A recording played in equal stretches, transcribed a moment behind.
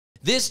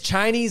This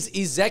Chinese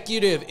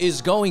executive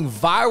is going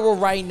viral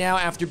right now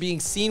after being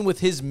seen with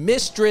his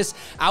mistress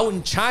out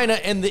in China,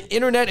 and the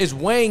internet is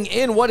weighing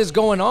in. What is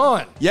going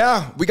on?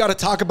 Yeah, we got to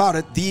talk about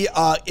it. The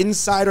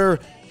Insider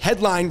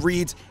headline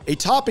reads, a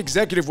top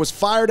executive was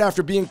fired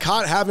after being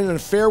caught having an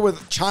affair with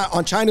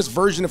on China's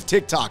version of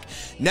TikTok.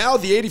 Now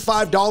the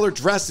 $85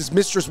 dress his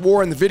mistress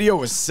wore in the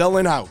video is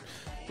selling out.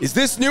 Is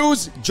this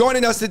news?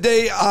 Joining us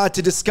today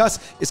to discuss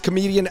is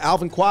comedian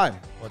Alvin Kwai.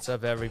 What's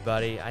up,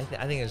 everybody? I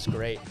think it's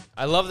great.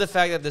 I love the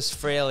fact that this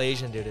frail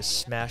Asian dude is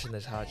smashing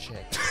this hot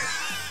chick.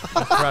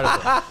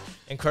 Incredible.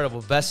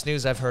 Incredible. Best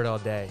news I've heard all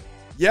day.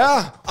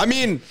 Yeah, I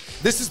mean,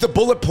 this is the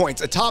bullet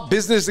points. A top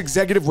business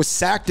executive was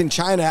sacked in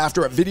China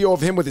after a video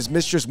of him with his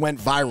mistress went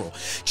viral.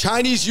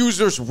 Chinese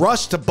users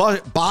rushed to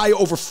buy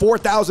over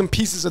 4,000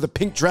 pieces of the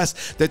pink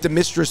dress that the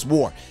mistress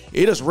wore.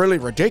 It is really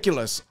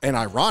ridiculous and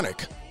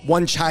ironic,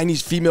 one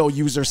Chinese female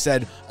user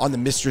said on the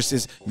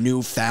mistress's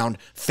newfound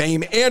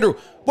fame. Andrew,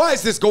 why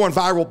is this going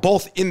viral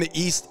both in the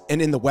East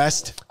and in the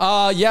West?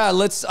 Yeah,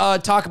 let's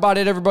talk about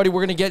it, everybody. We're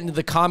going to get into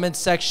the comments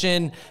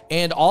section.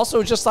 And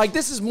also, just like,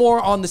 this is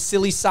more on the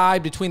silly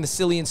side between the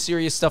silly and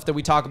serious stuff that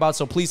we talk about.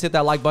 So please hit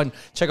that like button.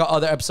 Check out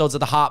other episodes of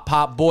the Hot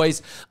Pop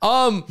Boys.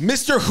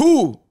 Mr.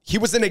 Who, he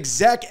was an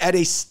exec at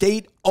a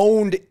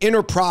state-owned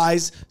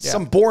enterprise. Yeah.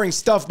 Some boring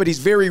stuff, but he's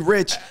very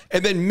rich.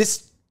 And then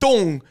Miss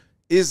Dong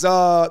is the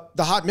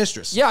hot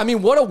mistress. Yeah, I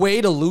mean, what a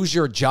way to lose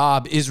your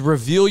job is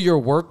reveal your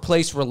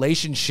workplace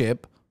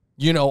relationship,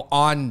 you know,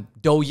 on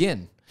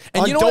Douyin.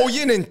 And on you know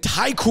Douyin and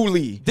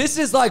Taikuli. This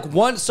is like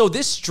one, so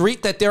this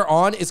street that they're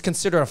on is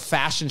considered a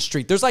fashion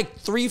street. There's like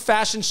 3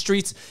 fashion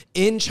streets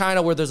in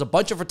China where there's a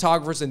bunch of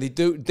photographers and they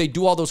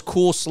do all those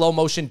cool slow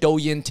motion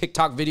Douyin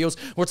TikTok videos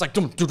where it's like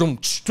dum dum dum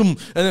dum, and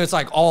then it's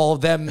like all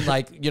of them,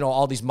 like, you know,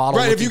 all these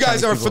models. Right, if you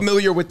guys are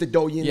familiar with the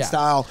Douyin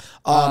style,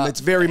 it's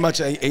very much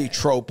a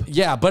trope.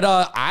 Yeah, but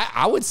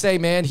I would say,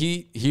 man,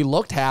 he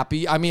looked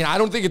happy. I mean, I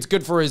don't think it's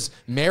good for his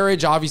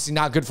marriage, obviously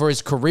not good for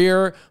his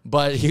career,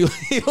 but he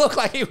looked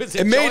like he was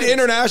enjoying. Made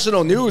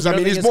international news. I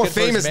mean, he's more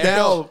famous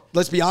now,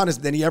 let's be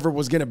honest, than he ever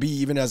was going to be,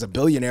 even as a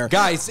billionaire.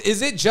 Guys,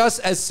 is it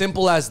just as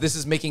simple as this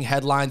is making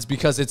headlines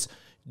because it's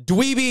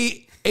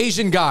dweeby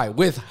Asian guy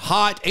with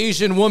hot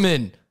Asian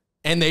woman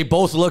and they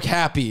both look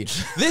happy?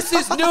 This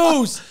is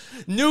news.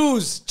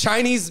 News.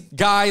 Chinese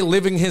guy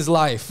living his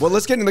life. Well,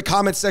 let's get in the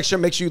comments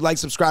section. Make sure you like,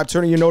 subscribe,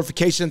 turn on your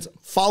notifications.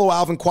 Follow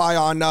Alvin Kwai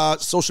on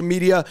social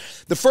media.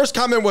 The first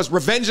comment was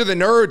Revenge of the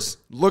Nerds.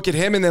 Look at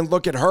him and then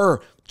look at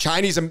her.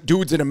 Chinese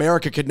dudes in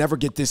America could never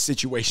get this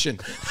situation.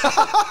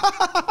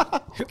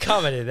 Who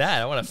commented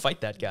that? I want to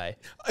fight that guy.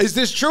 Is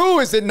this true?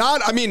 Is it not?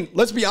 I mean,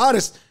 let's be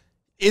honest.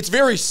 It's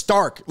very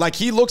stark. Like,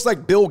 he looks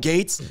like Bill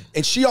Gates,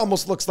 and she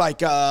almost looks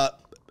like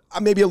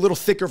maybe a little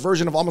thicker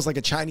version of almost like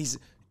a Chinese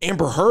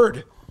Amber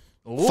Heard.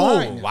 Ooh,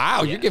 fine.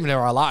 Wow, you're giving her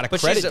a lot of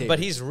credit. But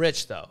he's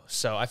rich, though.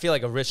 So I feel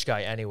like a rich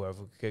guy anywhere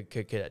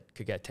could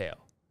get tail.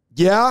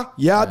 Yeah,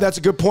 that's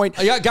a good point.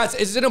 Yeah, guys,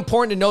 is it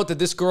important to note that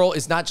this girl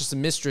is not just a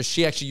mistress?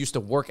 She actually used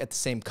to work at the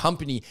same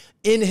company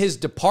in his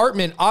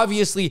department.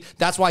 Obviously,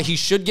 that's why he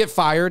should get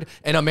fired.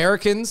 And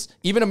Americans,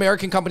 even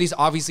American companies,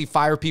 obviously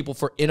fire people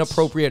for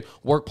inappropriate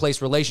workplace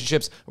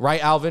relationships.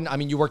 Right, Alvin? I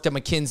mean, you worked at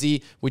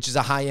McKinsey, which is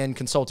a high-end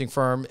consulting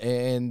firm,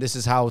 and this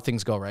is how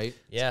things go, right?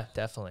 Yeah,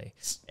 definitely.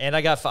 And I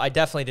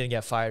definitely didn't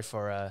get fired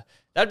for...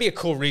 That'd be a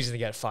cool reason to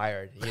get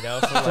fired, you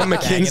know, from like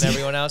McKinsey and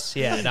everyone else.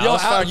 Yeah,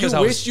 no, you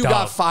wish you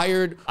got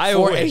fired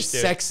for a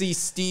sexy,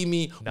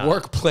 steamy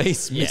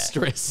workplace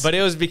mistress. But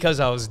it was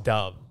because I was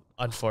dumb,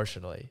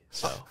 unfortunately.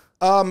 So.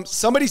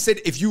 Somebody said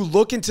if you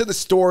look into the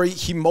story,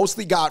 he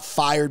mostly got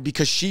fired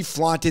because she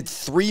flaunted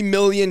 $3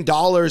 million in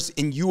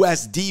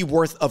USD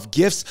worth of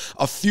gifts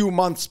a few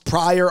months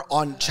prior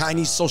on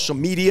Chinese social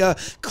media.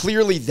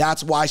 Clearly,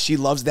 that's why she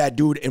loves that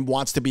dude and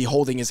wants to be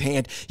holding his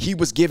hand. He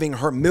was giving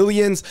her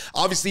millions.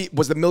 Obviously,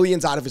 was the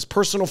millions out of his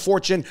personal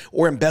fortune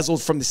or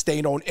embezzled from the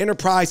state-owned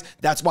enterprise?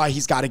 That's why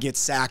he's got to get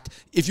sacked.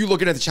 If you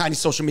look into the Chinese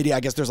social media, I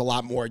guess there's a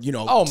lot more, you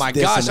know. Oh my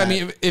gosh. I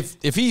mean,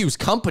 if he used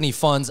company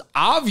funds,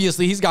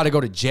 obviously he's got to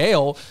go to jail.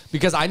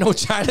 Because I know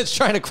China's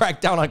trying to crack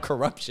down on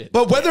corruption.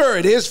 But whether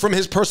it is from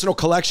his personal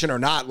collection or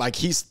not, like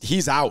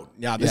he's out.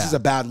 Yeah, this is a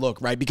bad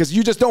look, right? Because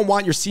you just don't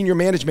want your senior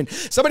management.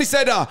 Somebody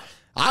said,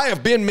 I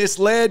have been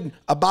misled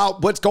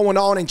about what's going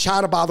on in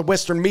China by the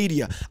Western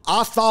media.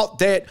 I thought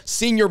that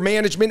senior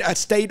management at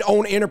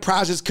state-owned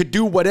enterprises could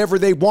do whatever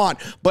they want,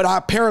 but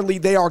apparently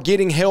they are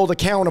getting held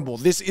accountable.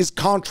 This is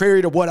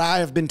contrary to what I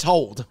have been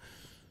told.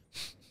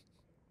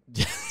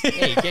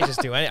 Yeah, you can't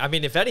just do anything. I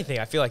mean, if anything,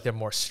 I feel like they're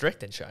more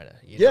strict in China.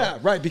 You know? Yeah,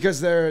 right,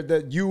 because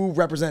you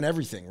represent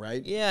everything,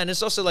 right? Yeah, and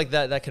it's also like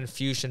that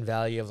Confucian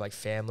value of like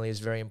family is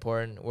very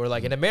important. Where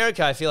like in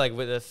America, I feel like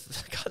with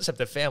the concept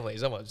of family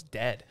is almost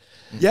dead.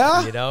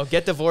 Yeah. You know,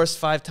 get divorced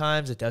 5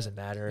 times, it doesn't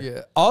matter.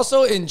 Yeah.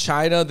 Also in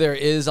China, there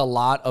is a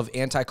lot of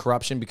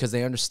anti-corruption because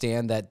they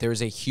understand that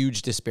there's a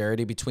huge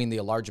disparity between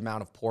the large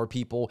amount of poor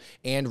people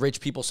and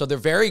rich people. So they're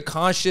very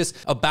conscious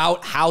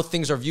about how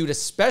things are viewed,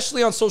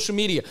 especially on social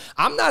media.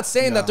 I'm not not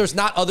saying that there's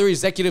not other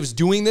executives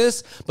doing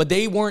this, but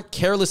they weren't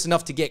careless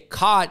enough to get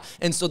caught.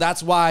 And so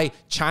that's why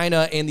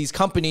China and these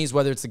companies,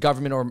 whether it's the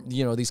government or,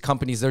 you know, these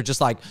companies, they're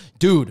just like,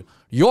 dude,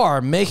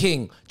 you're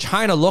making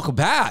China look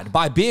bad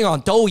by being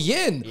on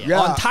Douyin,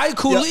 on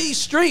Taikoo Li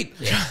Street,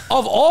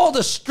 of all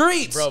the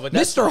streets. Bro, but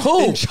Mr.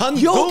 Hu,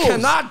 you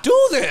cannot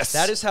do this.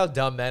 That is how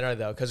dumb men are,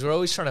 though, because we're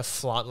always trying to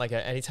flaunt, like,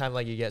 anytime,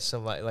 like, you get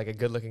some, like a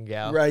good-looking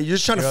gal. Right, you're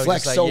just trying to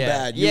flex so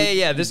bad.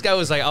 Yeah. This guy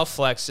was like, I'll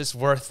flex. It's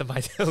worth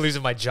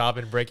losing my job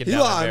and breaking down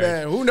my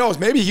marriage. Man, who knows?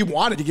 Maybe he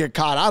wanted to get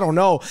caught. I don't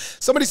know.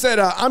 Somebody said,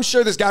 I'm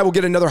sure this guy will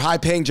get another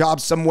high-paying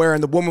job somewhere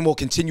and the woman will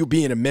continue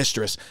being a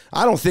mistress.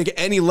 I don't think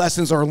any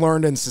lessons are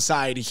learned in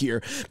society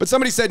here. But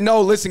somebody said,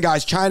 no, listen,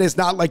 guys, China is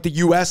not like the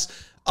U.S.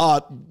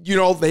 You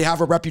know, they have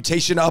a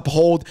reputation to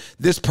uphold.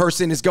 This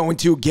person is going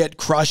to get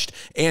crushed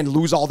and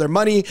lose all their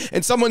money.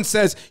 And someone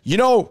says, you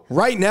know,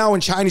 right now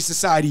in Chinese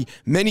society,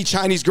 many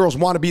Chinese girls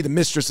want to be the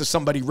mistress of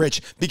somebody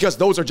rich because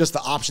those are just the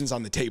options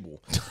on the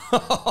table.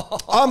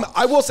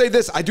 I will say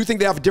this. I do think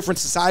they have a different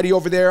society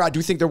over there. I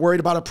do think they're worried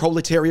about a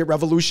proletariat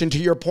revolution, to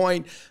your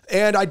point.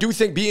 And I do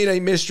think being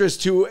a mistress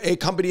to a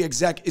company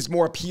exec is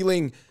more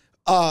appealing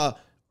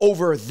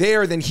over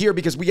there than here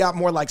because we got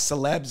more like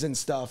celebs and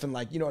stuff and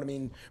like, you know what I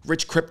mean,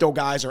 rich crypto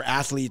guys or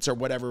athletes or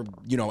whatever,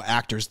 you know,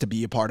 actors to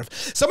be a part of.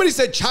 Somebody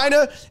said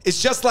China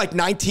is just like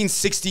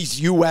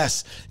 1960s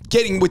US,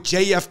 getting with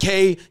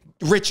JFK,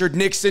 Richard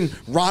Nixon,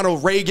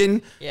 Ronald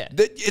Reagan. Yeah.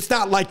 It's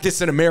not like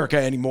this in America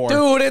anymore.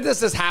 Dude,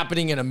 this is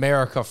happening in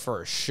America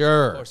for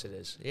sure. Of course it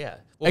is. Yeah.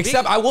 Well,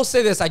 Except I will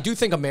say this, I do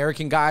think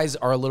American guys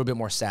are a little bit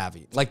more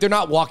savvy. Like they're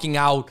not walking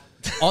out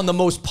on the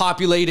most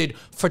populated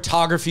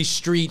photography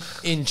street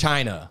in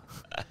China.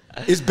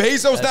 Is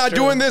Bezos not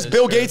doing this?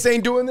 Bill Gates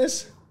ain't doing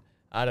this?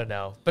 I don't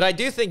know. But I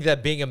do think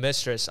that being a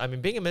mistress, I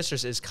mean, being a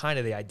mistress is kind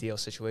of the ideal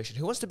situation.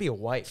 Who wants to be a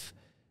wife?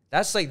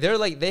 That's like,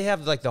 they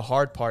have like the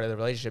hard part of the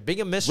relationship.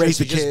 Being a mistress,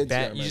 you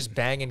just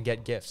bang and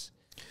get gifts.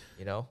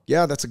 You know?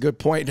 Yeah, that's a good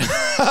point.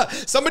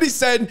 Somebody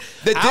said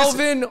that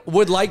Alvin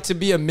would like to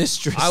be a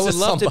mistress. I would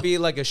love to be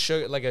like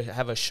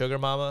have a sugar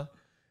mama.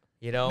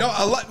 You know?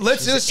 No,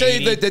 let's just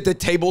say that the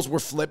tables were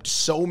flipped.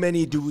 So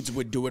many dudes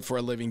would do it for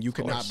a living. You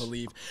could not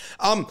believe.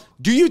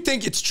 Do you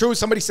think it's true?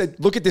 Somebody said,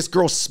 look at this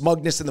girl's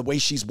smugness and the way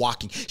she's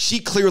walking. She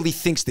clearly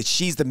thinks that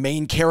she's the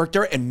main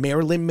character and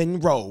Marilyn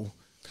Monroe.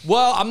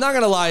 Well, I'm not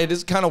going to lie. It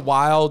is kind of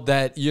wild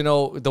that, you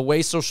know, the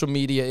way social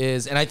media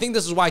is, and I think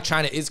this is why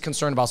China is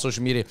concerned about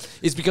social media,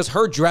 is because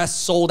her dress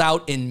sold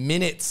out in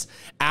minutes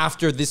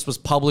after this was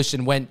published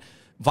and went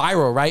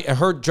viral, right? And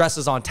her dress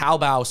is on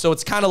Taobao. So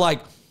it's kind of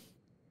like,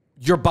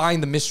 you're buying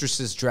the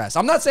mistress's dress.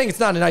 I'm not saying it's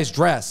not a nice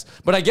dress,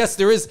 but I guess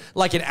there is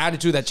like an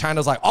attitude that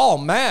China's like, oh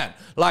man,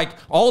 like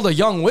all the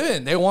young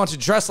women, they want to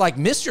dress like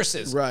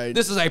mistresses. Right.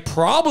 This is a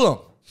problem.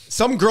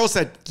 Some girl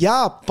said,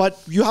 yeah,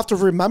 but you have to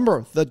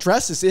remember the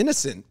dress is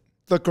innocent.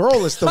 The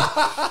girl is the...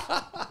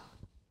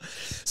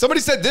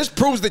 Somebody said this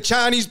proves that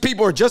Chinese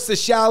people are just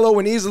as shallow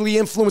and easily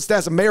influenced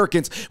as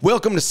Americans.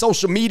 Welcome to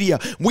social media.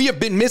 We have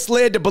been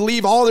misled to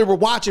believe all they were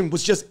watching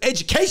was just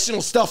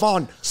educational stuff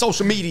on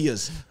social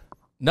medias.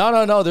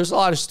 No. There's a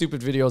lot of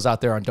stupid videos out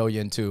there on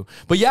Douyin too.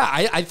 But yeah,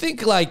 I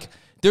think like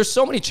there's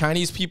so many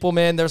Chinese people,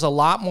 man. There's a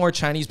lot more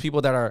Chinese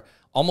people that are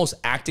almost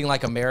acting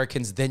like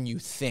Americans than you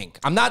think.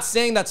 I'm not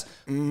saying that's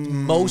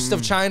most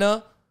of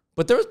China,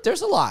 but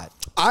there's a lot.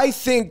 I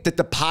think that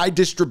the pie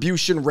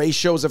distribution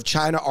ratios of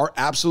China are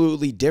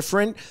absolutely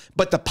different,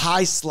 but the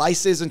pie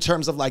slices in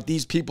terms of like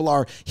these people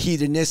are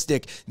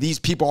hedonistic, these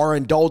people are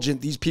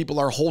indulgent, these people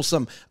are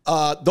wholesome.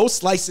 Those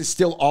slices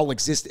still all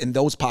exist in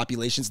those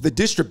populations. The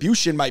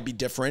distribution might be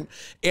different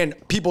and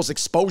people's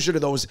exposure to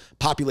those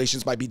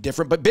populations might be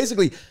different, but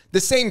basically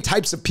the same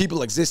types of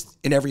people exist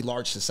in every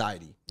large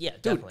society. Yeah,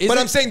 definitely. But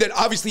I'm saying that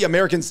obviously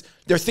Americans,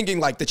 they're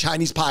thinking like the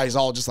Chinese pie is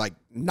all just like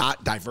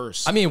not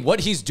diverse. I mean, what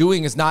he's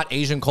doing is not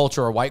Asian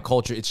culture or white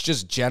culture. It's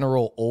just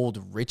general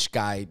old rich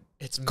guy.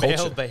 It's culture.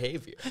 male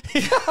behavior.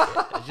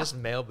 It's just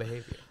male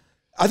behavior.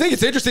 I think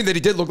it's interesting that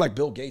he did look like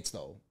Bill Gates,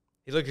 though.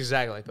 He looked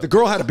exactly like Bill The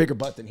girl had a bigger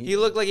butt than he He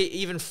looked like an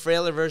even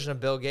frailer version of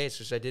Bill Gates,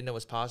 which I didn't know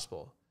was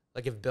possible.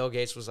 Like if Bill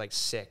Gates was like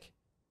sick.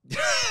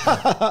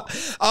 I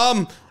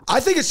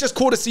think it's just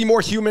cool to see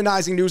more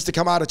humanizing news to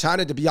come out of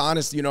China. To be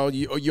honest, you know,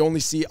 you only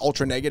see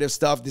ultra negative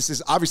stuff. This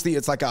is obviously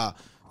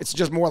it's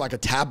just more like a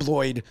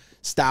tabloid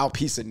style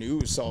piece of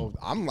news. So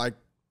I'm like,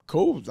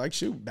 cool, like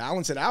shoot,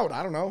 balance it out.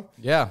 I don't know.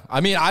 Yeah, I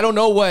mean, I don't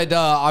know what.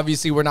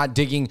 Obviously, we're not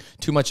digging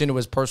too much into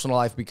his personal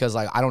life because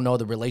like I don't know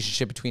the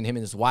relationship between him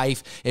and his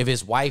wife. If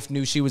his wife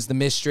knew she was the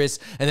mistress,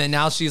 and then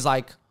now she's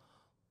like,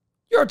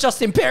 you're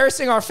just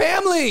embarrassing our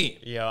family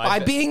by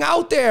being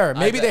out there.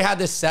 Maybe they had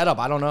this setup.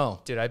 I don't know.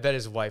 Dude, I bet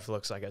his wife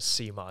looks like a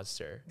sea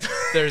monster.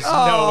 There's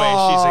no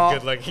way she's a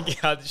good-looking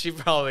gal. She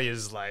probably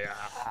is like...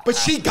 But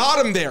she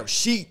got him there.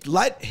 She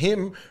let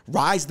him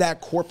rise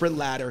that corporate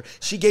ladder.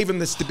 She gave him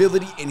the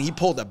stability, and he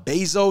pulled a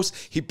Bezos.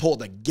 He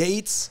pulled a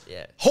Gates.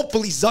 Yeah.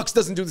 Hopefully, Zucks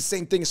doesn't do the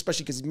same thing,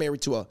 especially because he's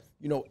married to a,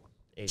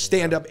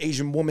 stand-up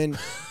Asian woman.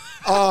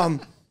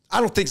 I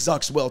don't think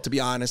Zucks will, to be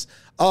honest.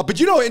 But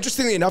you know,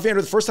 interestingly enough,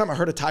 Andrew, the first time I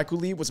heard of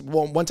Taekwondo Lee was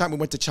one time we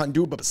went to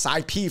Chengdu, but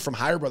Sai P from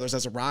Higher Brothers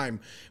has a rhyme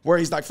where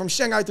he's like, from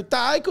Shanghai to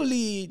Taekwondo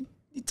Lee.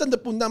 It's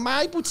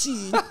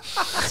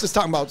just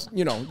talking about,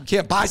 you know, you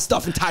can't buy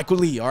stuff in Taekwondo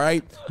Lee, all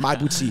right? My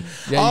booty.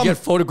 Yeah, you get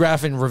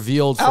photographed and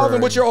revealed.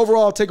 Alvin, what's your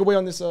overall takeaway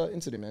on this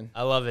incident, man?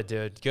 I love it,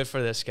 dude. Good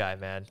for this guy,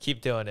 man.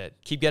 Keep doing it.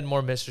 Keep getting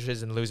more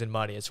mistresses and losing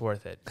money. It's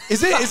worth it.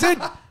 Is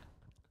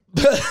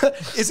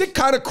it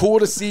kind of cool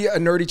to see a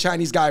nerdy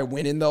Chinese guy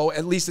winning, though?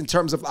 At least in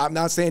terms of, I'm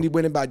not saying he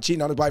winning by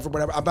cheating on his wife or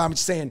whatever. I'm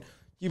just saying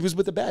he was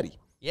with a baddie.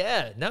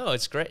 Yeah, no,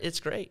 it's great.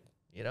 It's great.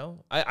 You know,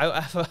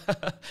 I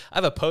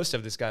have a post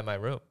of this guy in my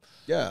room.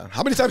 Yeah.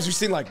 How many times have you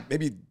seen, like,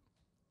 maybe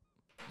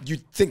you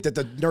think that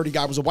the nerdy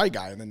guy was a white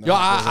guy? And then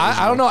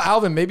I don't know,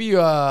 Alvin. Maybe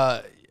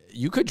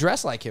you could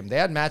dress like him. They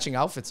had matching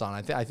outfits on.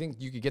 I think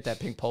you could get that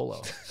pink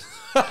polo.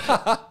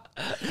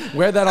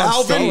 Wear that on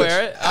Alvin, stage.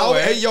 Wear it.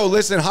 Hey, yo,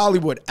 listen,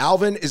 Hollywood.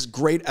 Alvin is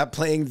great at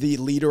playing the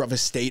leader of a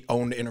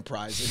state-owned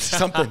enterprise. It's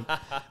something.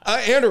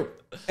 Andrew,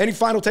 any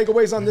final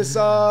takeaways on this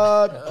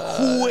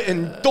Hu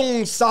and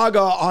Dong saga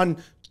on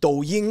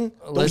Douyin?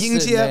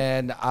 Listen,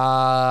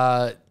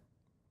 man,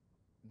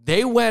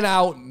 they went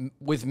out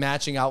with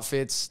matching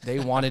outfits. They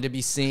wanted to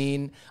be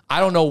seen. I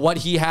don't know what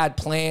he had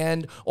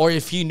planned or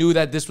if he knew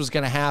that this was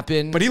going to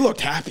happen. But he looked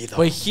happy, though.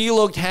 But he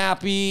looked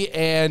happy,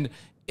 and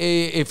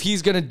if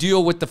he's going to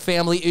deal with the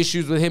family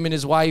issues with him and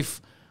his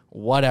wife,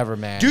 whatever,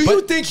 man. Do you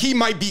think he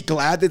might be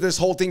glad that this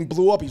whole thing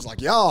blew up? He's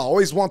like, yeah, I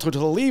always wanted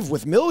to leave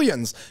with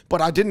millions,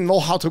 but I didn't know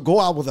how to go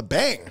out with a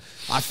bang.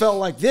 I felt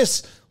like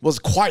this was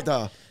quite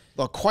the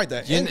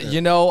end.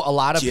 You know, a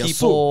lot of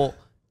people,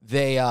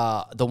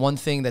 the one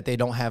thing that they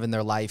don't have in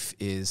their life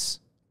is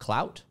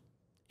clout,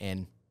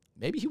 and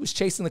maybe he was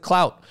chasing the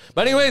clout.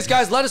 But anyways,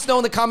 guys, let us know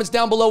in the comments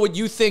down below what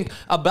you think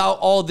about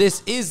all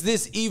this. Is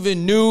this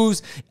even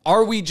news?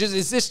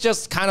 Is this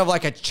just kind of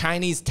like a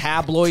Chinese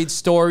tabloid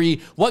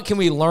story? What can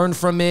we learn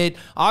from it?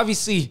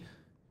 Obviously,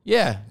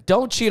 yeah,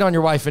 don't cheat on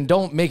your wife and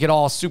don't make it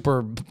all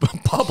super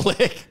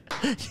public.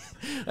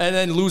 And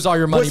then lose all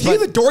your money. Was he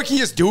the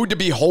dorkiest dude to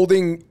be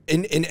holding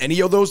in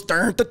any of those?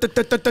 Dude,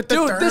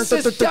 this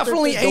is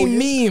definitely a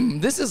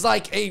meme. This is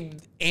like a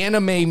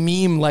anime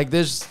meme. Like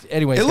this.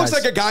 Anyways, it looks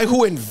like a guy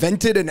who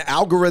invented an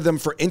algorithm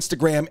for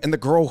Instagram and the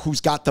girl who's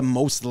got the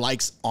most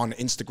likes on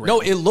Instagram. No,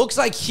 it looks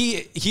like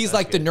he's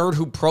like the nerd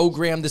who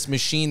programmed this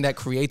machine that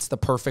creates the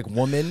perfect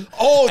woman.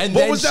 Oh, and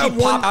what then was that she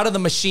popped out of the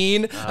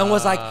machine and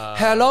was like,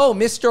 "Hello,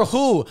 Mr.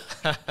 Who?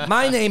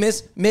 My name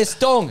is Miss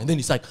Dong." And then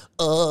he's like,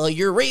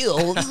 you're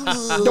real."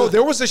 No,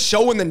 there was a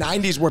show in the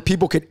 90s where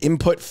people could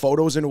input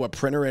photos into a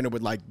printer and it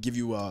would like give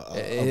you a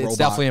It's robot.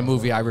 definitely a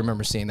movie. I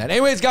remember seeing that.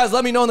 Anyways, guys,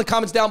 let me know in the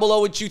comments down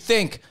below what you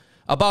think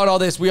about all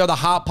this. We are the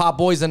Hot Pot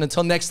Boys, and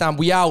until next time,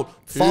 we out.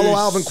 Follow Peace.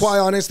 Alvin Kwai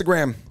on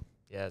Instagram.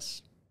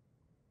 Yes.